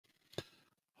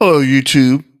Hello,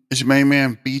 YouTube. It's your main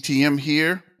man BTM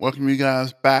here. Welcome you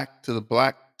guys back to the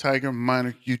Black Tiger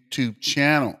Miner YouTube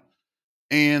channel.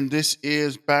 And this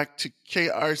is back to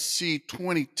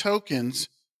KRC20 tokens.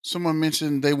 Someone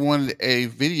mentioned they wanted a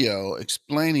video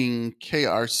explaining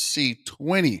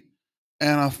KRC20.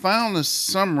 And I found a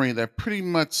summary that pretty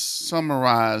much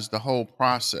summarized the whole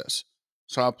process.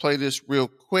 So I'll play this real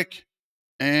quick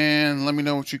and let me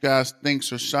know what you guys think.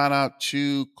 So shout out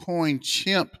to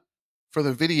CoinChimp for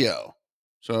the video.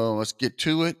 So let's get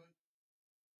to it.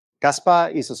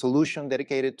 Kaspa is a solution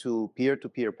dedicated to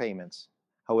peer-to-peer payments.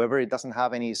 However, it doesn't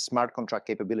have any smart contract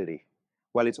capability.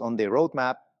 While it's on the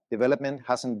roadmap, development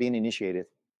hasn't been initiated.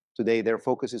 Today, their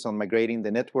focus is on migrating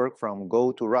the network from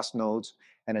Go to Rust nodes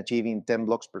and achieving 10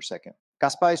 blocks per second.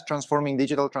 Kaspa is transforming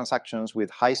digital transactions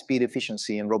with high-speed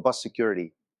efficiency and robust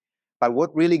security. But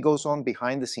what really goes on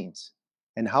behind the scenes?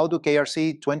 And how do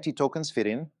KRC20 tokens fit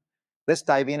in? Let's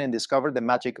dive in and discover the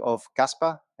magic of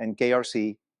Kaspa and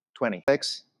KRC20.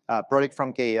 A project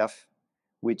from KF,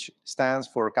 which stands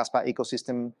for Kaspa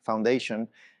Ecosystem Foundation,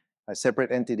 a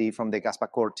separate entity from the Kaspa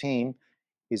core team,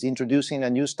 is introducing a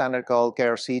new standard called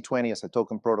KRC20 as a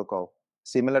token protocol,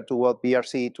 similar to what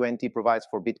BRC20 provides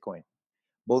for Bitcoin.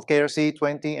 Both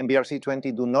KRC20 and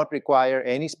BRC20 do not require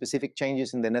any specific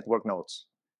changes in the network nodes.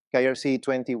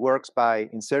 KRC20 works by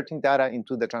inserting data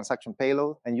into the transaction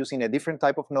payload and using a different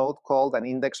type of node called an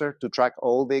indexer to track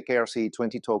all the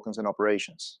KRC20 tokens and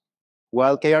operations.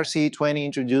 While KRC20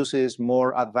 introduces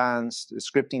more advanced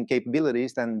scripting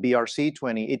capabilities than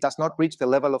BRC20, it does not reach the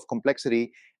level of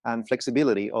complexity and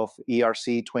flexibility of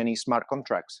ERC20 smart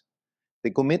contracts.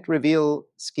 The commit reveal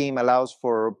scheme allows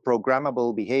for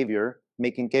programmable behavior,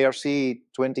 making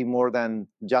KRC20 more than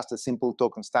just a simple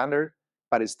token standard,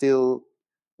 but it still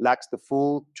lacks the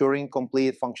full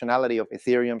Turing-complete functionality of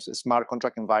Ethereum's smart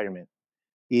contract environment.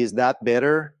 Is that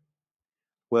better?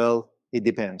 Well, it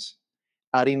depends.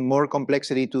 Adding more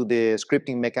complexity to the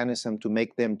scripting mechanism to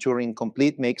make them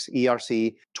Turing-complete makes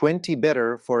ERC20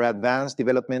 better for advanced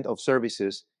development of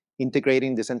services,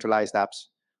 integrating decentralized apps,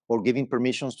 or giving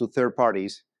permissions to third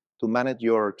parties to manage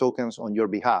your tokens on your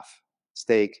behalf,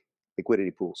 stake,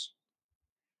 liquidity pools.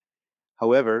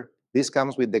 However, this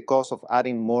comes with the cost of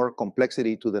adding more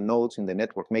complexity to the nodes in the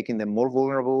network, making them more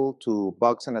vulnerable to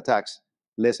bugs and attacks,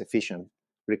 less efficient,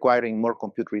 requiring more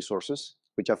compute resources,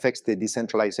 which affects the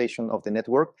decentralization of the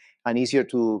network, and easier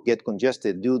to get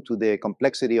congested due to the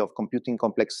complexity of computing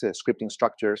complex scripting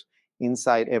structures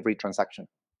inside every transaction.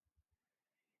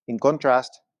 In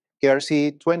contrast,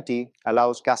 KRC20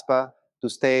 allows Kaspa to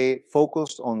stay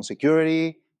focused on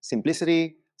security,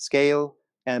 simplicity, scale,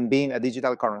 and being a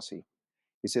digital currency.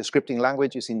 Its scripting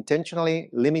language is intentionally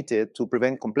limited to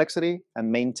prevent complexity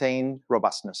and maintain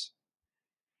robustness.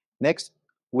 Next,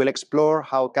 we'll explore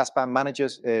how Kaspa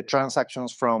manages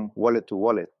transactions from wallet to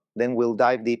wallet. Then we'll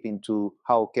dive deep into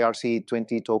how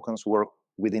KRC20 tokens work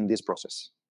within this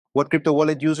process. What crypto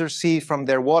wallet users see from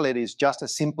their wallet is just a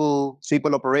simple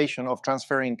operation of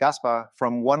transferring Kaspa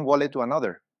from one wallet to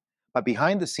another. But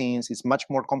behind the scenes, it's much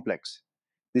more complex.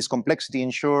 This complexity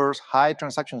ensures high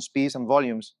transaction speeds and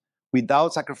volumes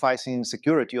without sacrificing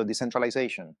security or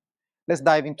decentralization. Let's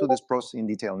dive into this process in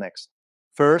detail next.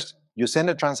 First, you send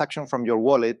a transaction from your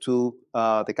wallet to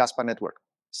the Kaspa network.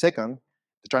 Second,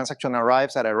 the transaction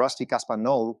arrives at a rusty Kaspa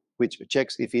node, which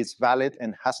checks if it's valid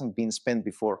and hasn't been spent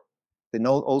before. The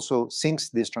node also syncs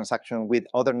this transaction with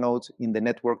other nodes in the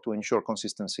network to ensure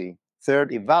consistency.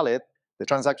 Third, if valid, the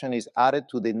transaction is added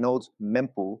to the node's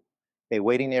mempool, a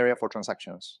waiting area for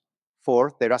transactions.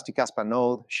 Fourth, the rusty Kaspa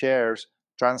node shares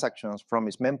transactions from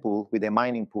its mempool with a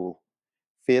mining pool.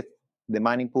 Fifth, the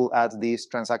mining pool adds these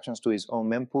transactions to its own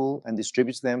mempool and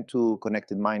distributes them to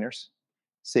connected miners.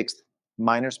 Sixth,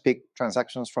 miners pick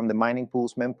transactions from the mining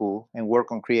pool's mempool and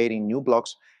work on creating new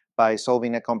blocks by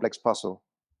solving a complex puzzle.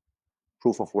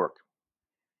 Proof of work.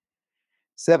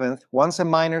 Seventh, once a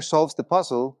miner solves the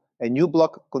puzzle, a new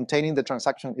block containing the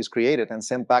transaction is created and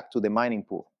sent back to the mining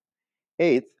pool.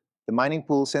 Eighth, the mining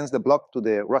pool sends the block to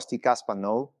the rusty Kaspa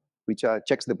node, which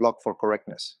checks the block for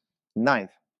correctness. Ninth,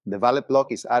 the valid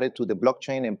block is added to the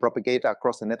blockchain and propagated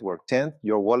across the network. 10th,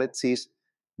 your wallet sees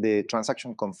the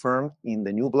transaction confirmed in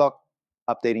the new block,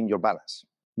 updating your balance.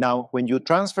 Now, when you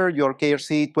transfer your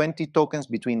KRC20 tokens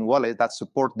between wallets that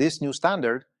support this new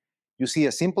standard, you see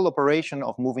a simple operation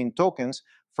of moving tokens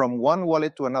from one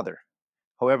wallet to another.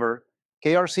 However,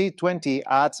 KRC20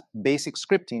 adds basic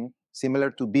scripting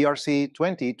similar to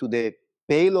BRC20 to the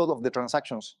payload of the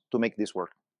transactions to make this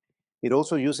work. It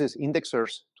also uses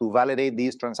indexers to validate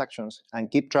these transactions and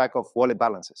keep track of wallet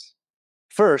balances.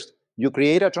 First, you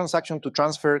create a transaction to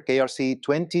transfer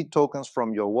KRC20 tokens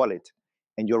from your wallet.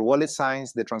 and your wallet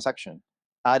signs the transaction,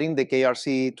 adding the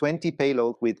KRC20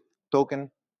 payload with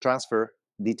token transfer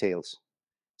details.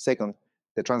 Second,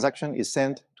 the transaction is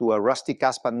sent to a Rusty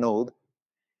Kaspa node,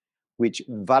 which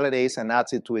validates and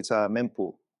adds it to its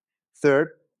mempool. Third,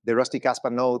 the Rusty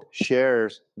Kaspa node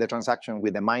shares the transaction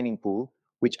with the mining pool,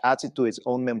 which adds it to its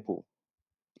own mempool.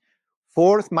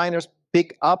 Fourth, miners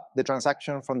pick up the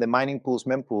transaction from the mining pool's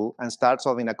mempool and start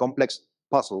solving a complex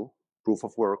puzzle, proof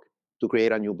of work, to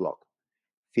create a new block.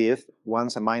 Fifth,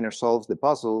 once a miner solves the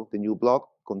puzzle, the new block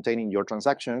containing your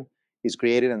transaction is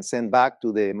created and sent back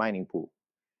to the mining pool.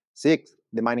 Sixth,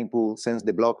 the mining pool sends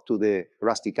the block to the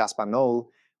Rusty Kaspa node,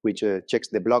 which checks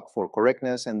the block for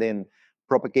correctness and then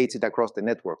propagates it across the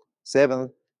network.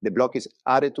 Seventh, the block is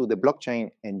added to the blockchain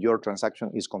and your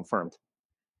transaction is confirmed.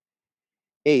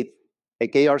 Eighth, a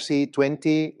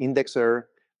KRC20 indexer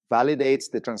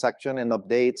validates the transaction and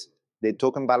updates the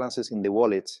token balances in the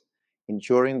wallets,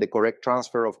 ensuring the correct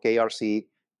transfer of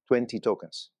KRC20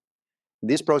 tokens.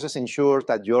 This process ensures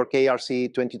that your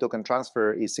KRC20 token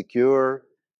transfer is secure,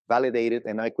 validated,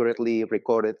 and accurately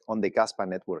recorded on the Kaspa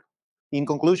network. In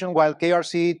conclusion, while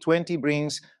KRC20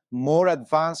 brings more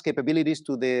advanced capabilities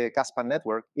to the Kaspa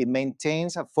network, it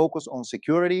maintains a focus on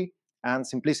security and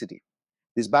simplicity.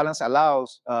 This balance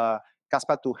allows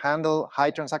Kaspa to handle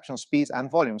high transaction speeds and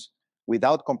volumes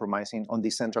without compromising on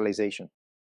decentralization.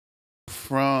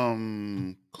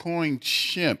 From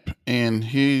CoinChimp, and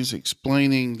he's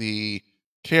explaining the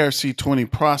KRC20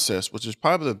 process, which is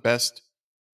probably the best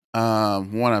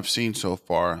one I've seen so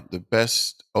far, the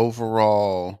best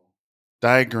overall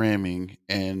diagramming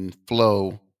and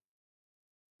flow,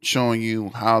 showing you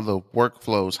how the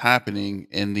workflow is happening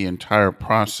in the entire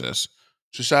process.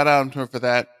 So shout out to her for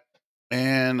that.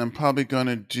 And I'm probably going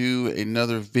to do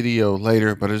another video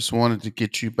later, but I just wanted to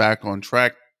get you back on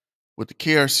track with the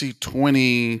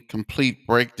KRC20 complete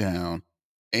breakdown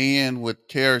and with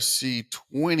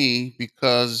KRC20,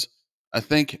 because I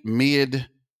think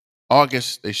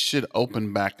mid-August they should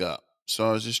open back up. So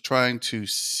I was just trying to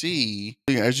see,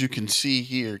 as you can see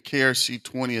here,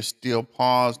 KRC20 is still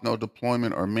paused, no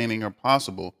deployment or minting are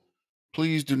possible.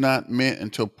 Please do not mint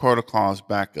until protocols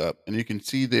back up. And you can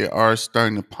see they are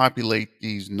starting to populate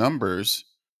these numbers,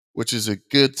 which is a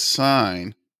good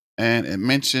sign. And it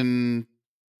mentioned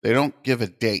they don't give a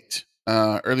date.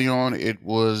 Early on, it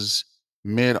was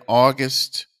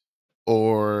mid-August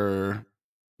or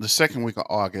the second week of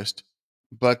August,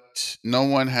 but no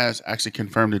one has actually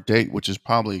confirmed a date, which is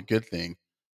probably a good thing.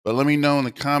 But let me know in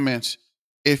the comments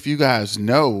if you guys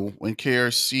know when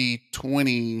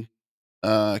KRC20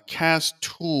 CAS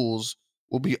tools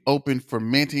will be open for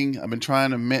minting. I've been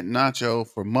trying to mint Nacho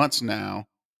for months now,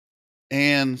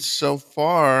 and so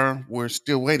far we're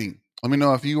still waiting. Let me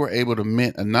know if you were able to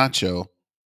mint a Nacho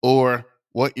or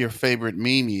what your favorite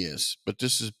meme is. But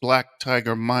this is Black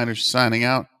Tiger Miner signing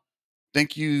out.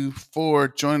 Thank you for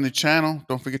joining the channel.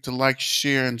 Don't forget to like,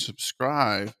 share, and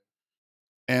subscribe.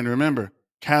 And remember,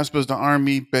 Kaspa's the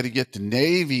Army, better get the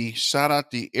Navy. Shout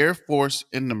out the Air Force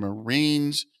and the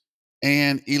Marines.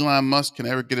 And Elon Musk can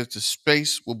ever get it to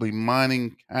space, we'll be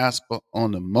mining Kaspa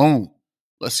on the moon.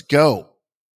 Let's go.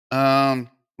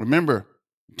 Remember,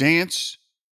 dance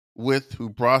with who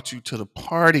brought you to the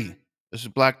party. This is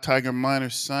Black Tiger Miner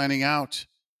signing out.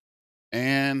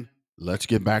 And let's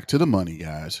get back to the money,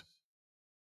 guys.